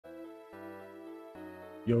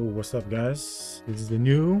Yo, what's up, guys? This is the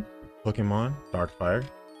new Pokemon DarkFire.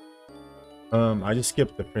 I just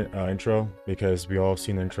skipped the intro because we all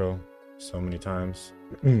seen the intro so many times.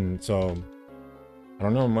 So I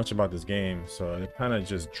don't know much about this game, so it kind of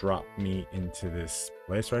just dropped me into this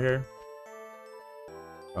place right here.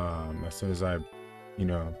 As soon as I,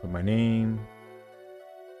 put my name,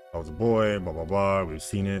 I was a boy, blah blah blah. We've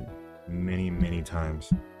seen it many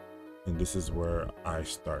times, and this is where I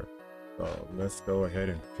start. So let's go ahead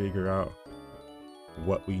and figure out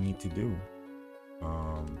what we need to do.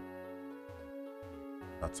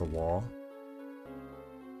 That's a wall.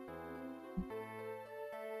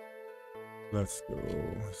 Let's go.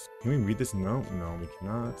 Can we read this note? No, we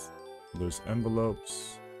cannot. There's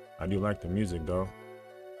envelopes. I do like the music though.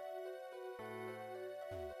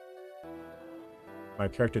 My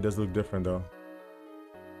character does look different though,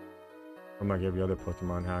 from like every other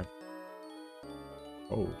Pokemon hack.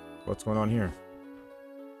 Oh, what's going on here?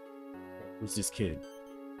 Who's this kid?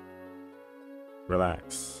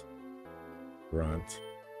 Relax. Grunt.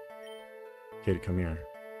 Kid, come here.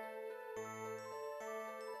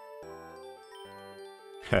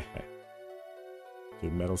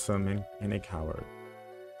 You're meddlesome and a coward.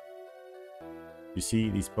 You see,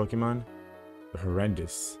 these Pokemon are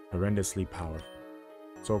horrendously powerful.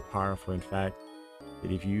 So powerful, in fact,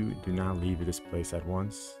 that if you do not leave this place at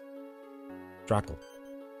once... Draco.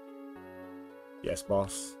 Yes,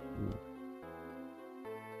 boss. Ooh.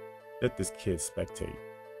 Let this kid spectate.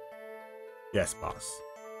 Yes, boss.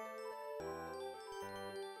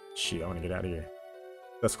 Shit, I want to get out of here.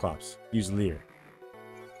 Dusclops, use Leer.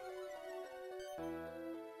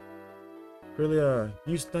 Brillia,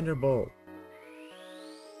 use Thunderbolt.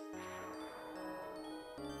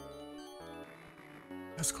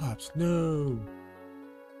 Dusclops, no.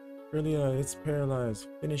 Brillia, it's paralyzed.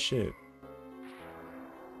 Finish it.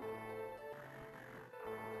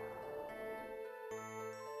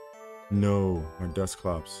 No, my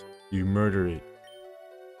Dusclops. You murder it.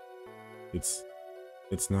 It's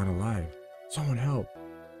not alive. Someone help.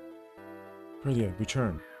 Brillia,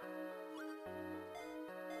 return.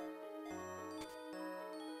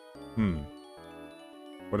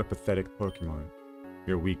 What a pathetic Pokemon.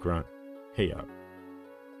 You're weak, Grunt. Pay up.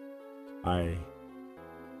 I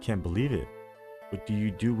can't believe it. What do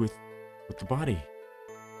you do with the body?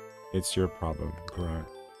 It's your problem, Grunt.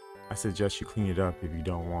 I suggest you clean it up if you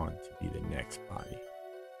don't want to be the next body.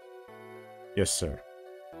 Yes, sir.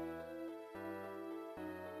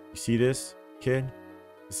 You see this, kid?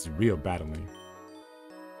 This is real battling.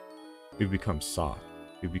 We've become soft.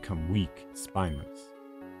 We've become weak, spineless.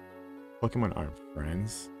 Pokemon aren't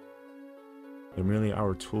friends. They're merely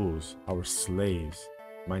our tools, our slaves.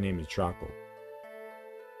 My name is Draco.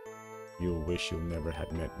 You'll wish you never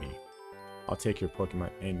had met me. I'll take your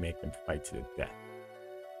Pokemon and make them fight to the death.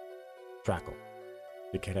 Draco,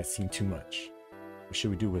 the kid has seen too much. What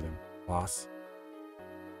should we do with him, boss?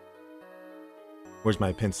 Where's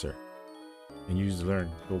my pincer? And use to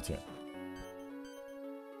learn Gultia.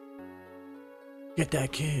 Get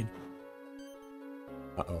that kid!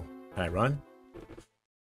 Uh-oh. Can I run?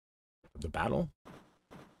 The battle?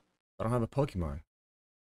 I don't have a Pokemon.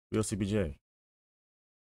 Real CBJ.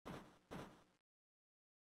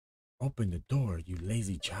 Open the door, you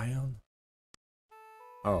lazy child.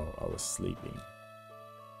 Oh, I was sleeping.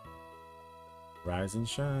 Rise and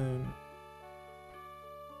shine.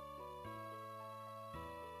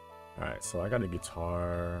 Alright, so I got a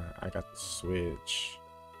guitar. I got the Switch.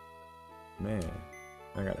 Man,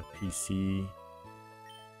 I got a PC.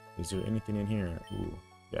 Is there anything in here? Ooh,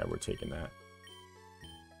 yeah, we're taking that.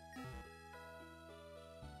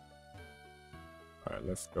 Alright,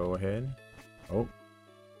 let's go ahead. Oh.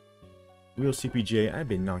 Real CPJ, I've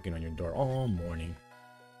been knocking on your door all morning.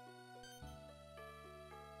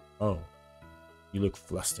 Oh, you look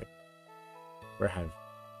flustered. Were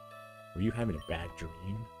you having a bad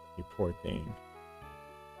dream? You poor thing.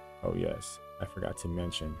 Oh yes, I forgot to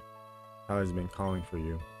mention. Tyler's been calling for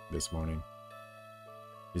you this morning.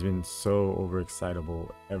 He's been so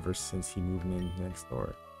overexcitable ever since he moved in next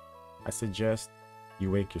door. I suggest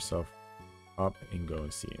you wake yourself up and go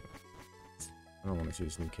and see him. I don't want to see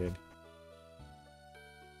this new kid.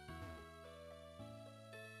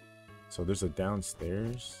 So there's a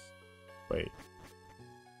downstairs. Wait.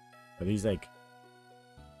 Are these like...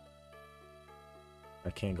 I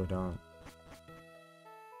can't go down.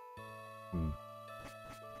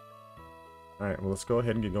 Alright, well let's go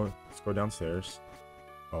ahead and get going. Let's go downstairs.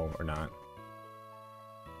 Oh, or not.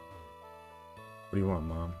 What do you want,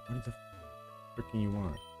 Mom? What the freaking you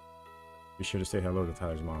want? Be sure to say hello to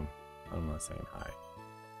Tyler's mom. I'm not saying hi.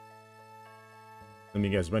 Let me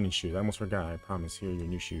guess, running shoes. I almost forgot. I promise. Here are your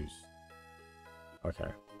new shoes. Okay.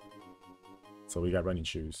 So we got running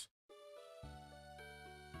shoes.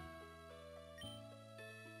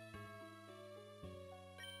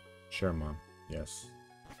 Sure, Mom. Yes.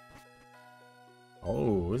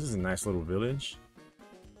 Oh, this is a nice little village.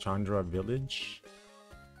 Chandra Village.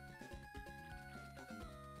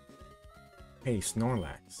 Hey,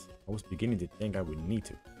 Snorlax. I was beginning to think I would need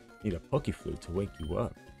a Pokeflute to wake you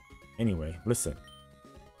up. Anyway, listen.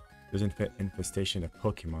 There's an infestation of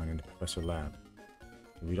Pokemon in the Professor Lab.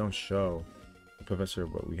 If we don't show the Professor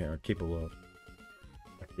what we are capable of,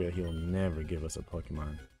 I fear he'll never give us a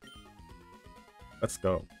Pokemon. Let's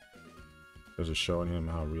go. There's a showing him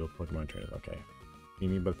how real Pokemon trainers. Okay.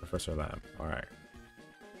 Meet me by the Professor Lab. Alright.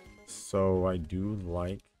 So I do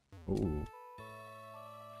like... Ooh.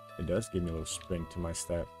 It does give me a little spring to my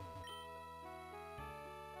step.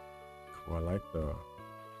 Cool, I like the...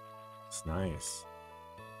 It's nice.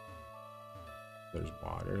 There's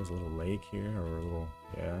water, there's a little lake here, or a little...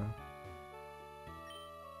 Yeah.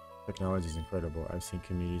 Technology is incredible. I've seen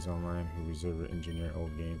communities online who reserve or engineer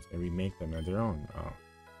old games and remake them as their own. Oh.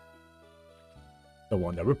 The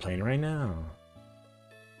one that we're playing right now.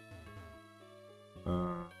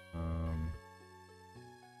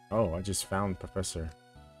 Oh, I just found Professor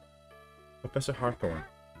Hawthorne.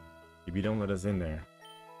 If you don't let us in there,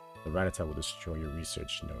 the Rattata will destroy your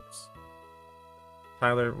research notes.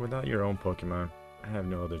 Tyler, without your own Pokemon, I have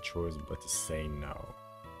no other choice but to say no.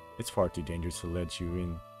 It's far too dangerous to let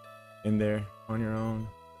you in there on your own.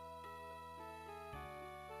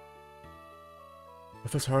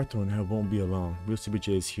 Professor Hawthorne won't be alone. Real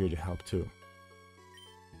CBJ is here to help too.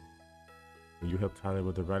 Will you help Tyler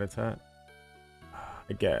with the Rattata?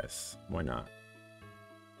 I guess. Why not?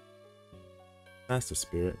 That's the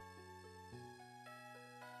spirit.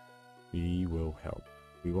 We will help.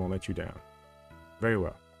 We won't let you down. Very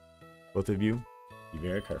well. Both of you, be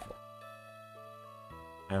very careful.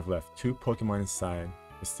 I have left 2 Pokemon inside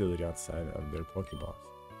the facility outside of their Pokeballs.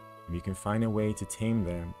 If you can find a way to tame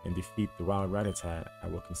them and defeat the wild Rattata, I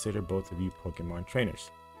will consider both of you Pokemon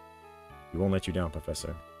trainers. We won't let you down,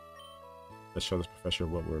 Professor. Let's show this Professor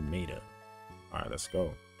what we're made of. Alright, let's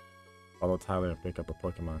go. Follow Tyler and pick up a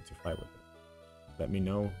Pokemon to fight with it. Let me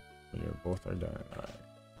know when you both are done. Alright.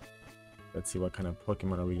 Let's see what kind of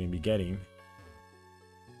Pokemon are we going to be getting.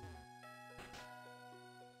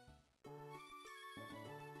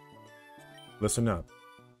 Listen up.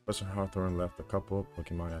 Professor Hawthorne left a couple of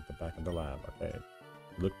Pokemon at the back of the lab. Okay.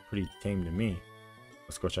 Look pretty tame to me.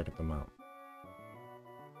 Let's go check them out.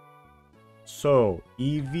 So,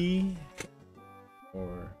 Eevee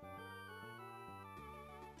or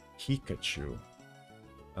Pikachu?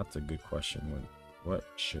 That's a good question. What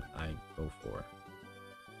should I go for?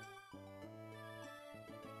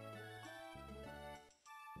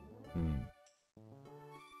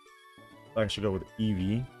 I should go with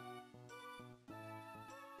Eevee.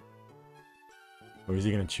 Or is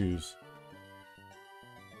he gonna choose?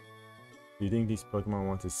 Do you think these Pokemon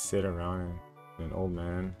want to sit around an old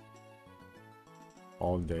man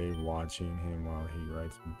all day watching him while he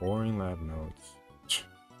writes boring lab notes?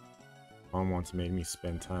 Mom once made me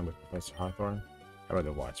spend time with Professor Hawthorne. I'd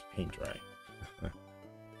rather watch paint dry. The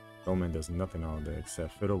old man does nothing all day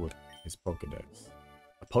except fiddle with his Pokedex.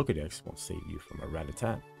 A Pokedex won't save you from a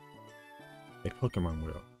Rattata. A Pokemon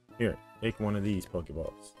will. Here, take one of these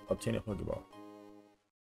Pokeballs. Obtain a Pokeball.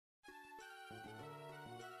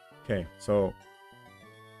 Okay, so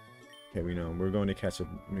we know we're going to catch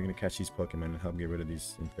these Pokemon and help get rid of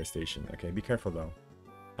these infestation. Okay, be careful though.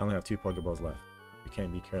 I only have 2 Pokeballs left. We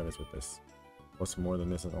can't be careless with this. What's more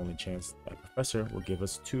than this is the only chance that Professor will give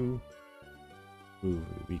us 2 who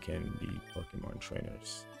we can be Pokemon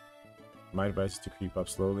trainers. My advice is to creep up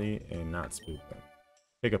slowly and not spook them.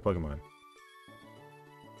 Pick a Pokemon.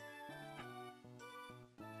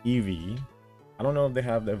 Eevee. I don't know if they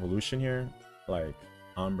have the evolution here, like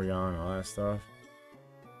Umbreon, all that stuff.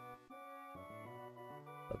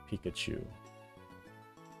 But Pikachu.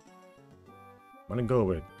 I'm gonna go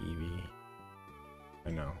with Eevee.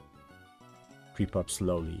 I know. Creep up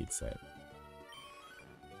slowly, it said.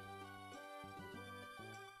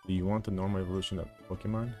 Do you want the normal evolution of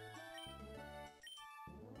Pokemon?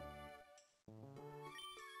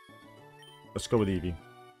 Let's go with Eevee.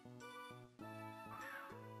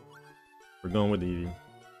 We're going with Eevee.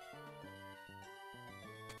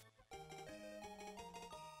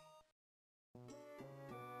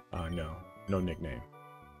 No nickname.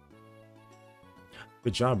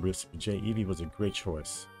 Good job, Bruce. J. Eevee was a great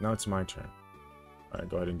choice. Now it's my turn. Alright,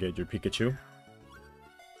 go ahead and get your Pikachu.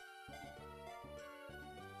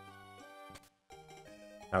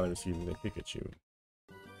 Tyler receives a Pikachu.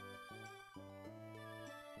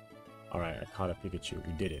 Alright, I caught a Pikachu.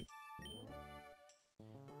 We did it.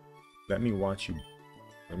 Let me watch you.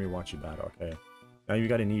 Let me watch you battle, okay? Now you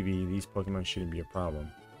got an Eevee. These Pokemon shouldn't be a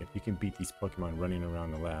problem. If you can beat these Pokemon running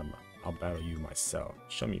around the lab, I'll battle you myself.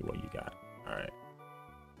 Show me what you got. Alright.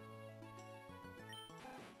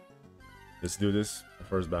 Let's do this. The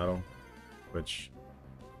first battle. Which...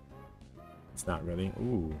 it's not really.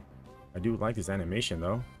 Ooh. I do like this animation,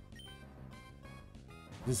 though.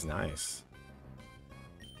 This is nice.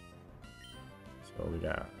 So we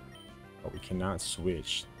got... oh, we cannot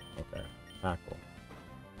switch. Okay. Tackle.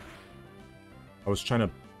 I was trying to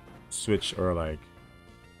switch or like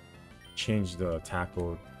change the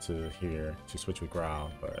tackle to here to switch with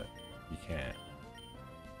growl, but you can't.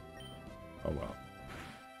 Oh well.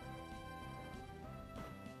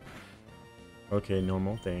 Okay,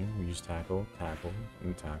 normal thing. We use tackle, tackle,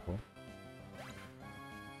 and tackle.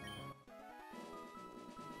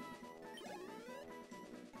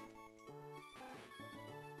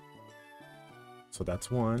 So that's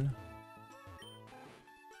one.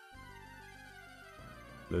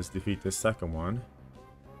 Let's defeat the second one.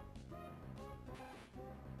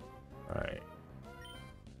 Alright.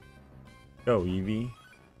 Go, Eevee.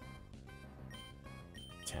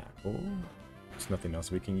 Tackle. There's nothing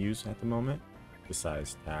else we can use at the moment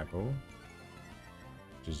besides tackle.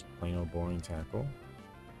 Just plain old boring tackle.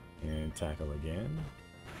 And tackle again.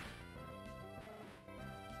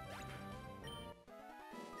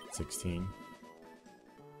 16.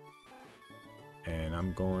 And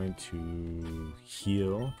I'm going to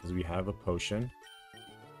heal because we have a potion.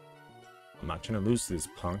 I'm not trying to lose this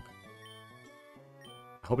punk.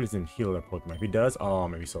 I hope it doesn't heal our Pokemon. If he does, oh, I'm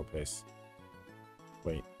gonna be so pissed.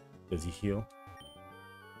 Wait, does he heal?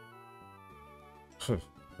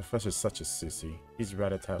 Professor's such a sissy. His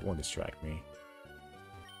Rattata won't distract me.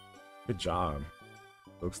 Good job.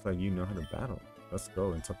 Looks like you know how to battle. Let's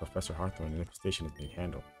go until Professor Hawthorne and the station is being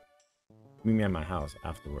handled. Meet me at my house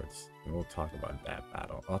afterwards, and we'll talk about that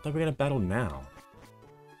battle. Oh, I thought we were gonna battle now.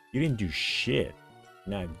 You didn't do shit.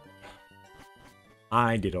 Nah,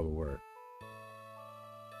 I did all the work.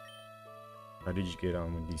 How did you get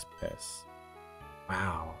on with these pests?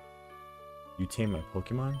 Wow. You tamed my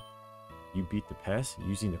Pokemon? You beat the pests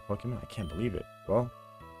using the Pokemon? I can't believe it. Well,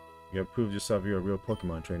 you have proved yourself you're a real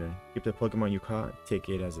Pokemon trainer. Keep the Pokemon you caught, take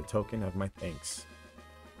it as a token of my thanks.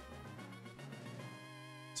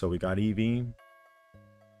 So we got Eevee.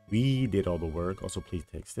 We did all the work. Also, please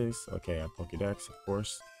take this. Okay, I have Pokédex, of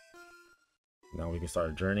course. Now we can start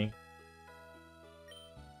our journey.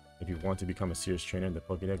 If you want to become a serious trainer, the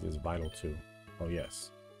Pokédex is vital too. Oh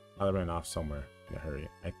yes. Tyler ran off somewhere in a hurry.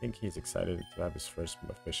 I think he's excited to have his first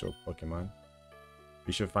official Pokemon.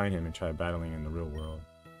 We should find him and try battling in the real world.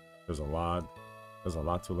 There's a lot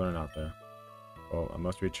to learn out there. Well, I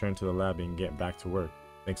must return to the lab and get back to work.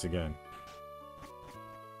 Thanks again.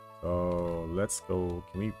 So let's go.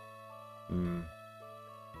 Can we?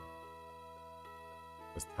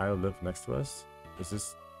 Does Tyler live next to us? Is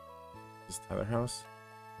this Tyler house?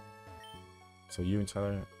 So you and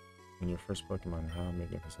Tyler and your first Pokemon. How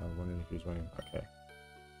make it? I was wondering if he's running. Okay.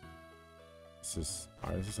 This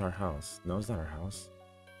is our house. No, it's not our house.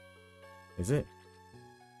 Is it?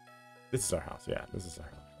 This is our house. Yeah, this is our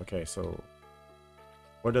house. Okay, so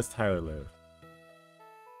where does Tyler live?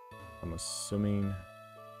 I'm assuming.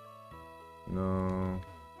 No.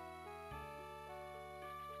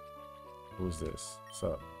 Who is this? What's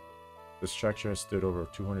up? The structure has stood over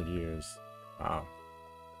 200 years. Wow.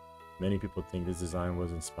 Many people think this design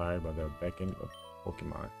was inspired by the beacon of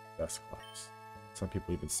Pokemon Dusclops. Some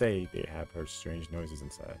people even say they have heard strange noises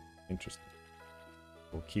inside. Interesting.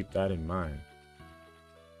 We'll keep that in mind.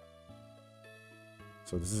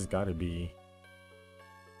 So this has got to be...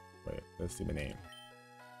 Wait, let's see the name.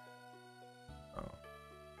 Oh.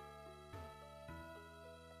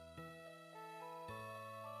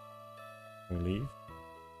 Can we leave?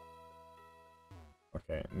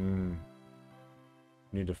 Okay.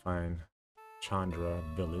 Need to find Chandra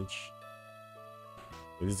Village.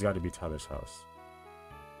 This has got to be Tyler's house.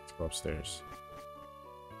 Let's go upstairs.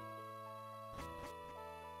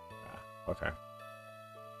 Okay.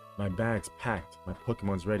 My bag's packed. My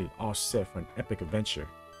Pokemon's ready. All set for an epic adventure.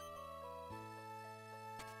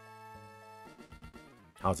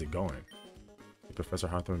 How's it going? Did Professor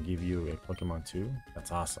Hawthorne give you a Pokemon too?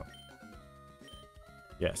 That's awesome.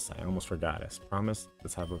 Yes, I almost forgot. As promised,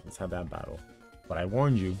 let's have that battle. But I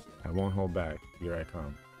warned you, I won't hold back. Here I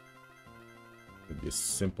come. It'll be a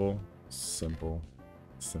simple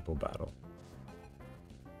battle.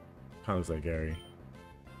 Kind of looks like Gary.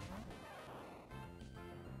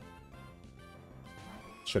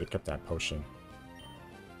 Should have kept that potion.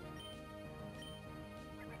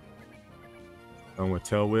 Done with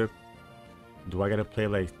Tail Whip. Do I gotta play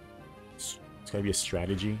like... It's gotta be a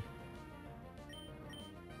strategy?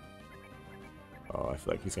 Oh, I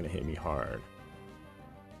feel like he's gonna hit me hard.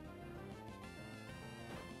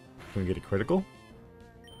 Can we get a critical?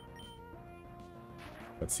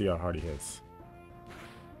 Let's see how hard he hits.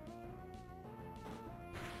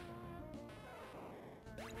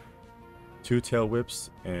 Two tail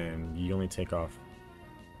whips, and you only take off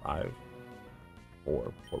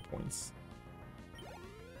 4 points.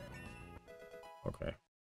 Okay.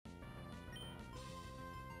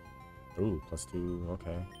 Ooh, +2,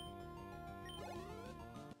 okay.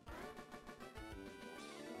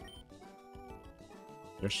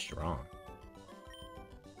 You're strong.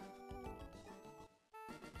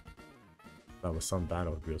 That was some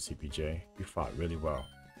battle, real CPJ. You fought really well.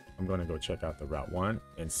 I'm gonna go check out the Route 1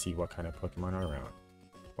 and see what kind of Pokemon are around.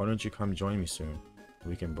 Why don't you come join me soon?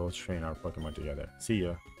 We can both train our Pokemon together. See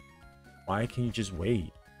ya. Why can't you just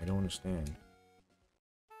wait? I don't understand.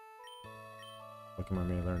 Pokemon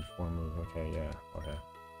may learn 4 moves. Okay, yeah, okay.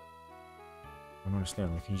 I don't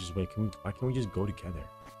understand. Why can't you just wait? Why can't we just go together?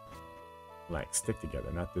 Like, stick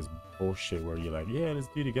together, not this bullshit where you're like, yeah, let's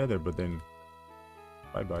do together, but then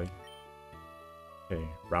bye bye. Okay,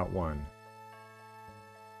 Route 1.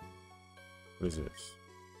 What is this?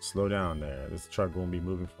 Slow down there. This truck won't be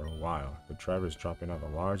moving for a while. The driver is dropping off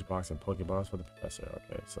a large box of Pokeballs for the professor.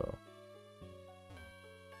 Okay, so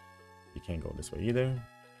you can't go this way either.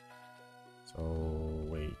 So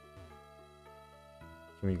wait.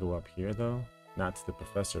 Can we go up here though? Not to the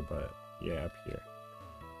professor, but yeah, up here.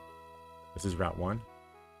 This is Route 1.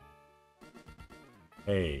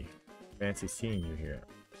 Hey, fancy seeing you here.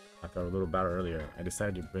 After our little battle earlier, I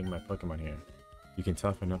decided to bring my Pokemon here. You can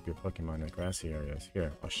toughen up your Pokemon in the grassy areas.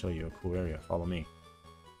 Here, I'll show you a cool area. Follow me.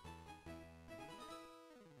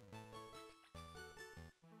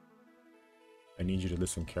 I need you to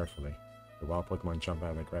listen carefully. The wild Pokemon jump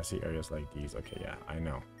out of the grassy areas like these. Okay, yeah, I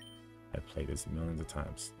know. I played this millions of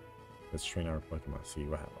times. Let's train our Pokemon. See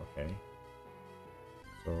what happens. Okay.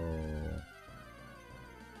 So,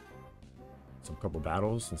 some couple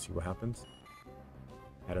battles and see what happens.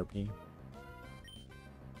 Caterpie.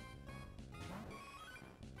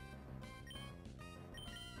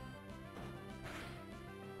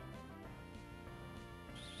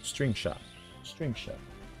 String shot, string shot,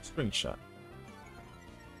 string shot.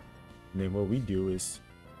 And then what we do is,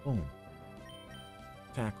 boom,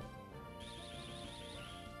 tackle.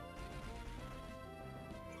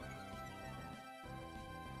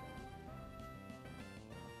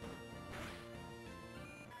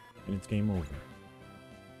 And it's game over.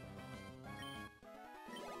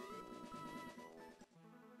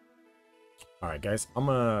 Alright guys, I'm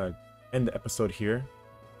gonna end the episode here.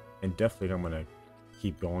 And definitely I'm gonna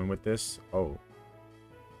keep going with this. Oh,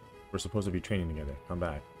 we're supposed to be training together. Come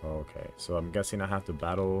back. Okay, so I'm guessing I have to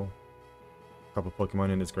battle a couple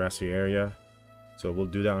Pokemon in this grassy area. So we'll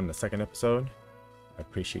do that in the second episode. I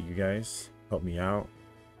appreciate you guys. Help me out.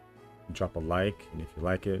 Drop a like, and if you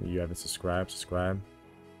like it and you haven't subscribed, subscribe.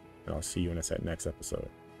 And I'll see you in the next episode.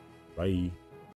 Bye.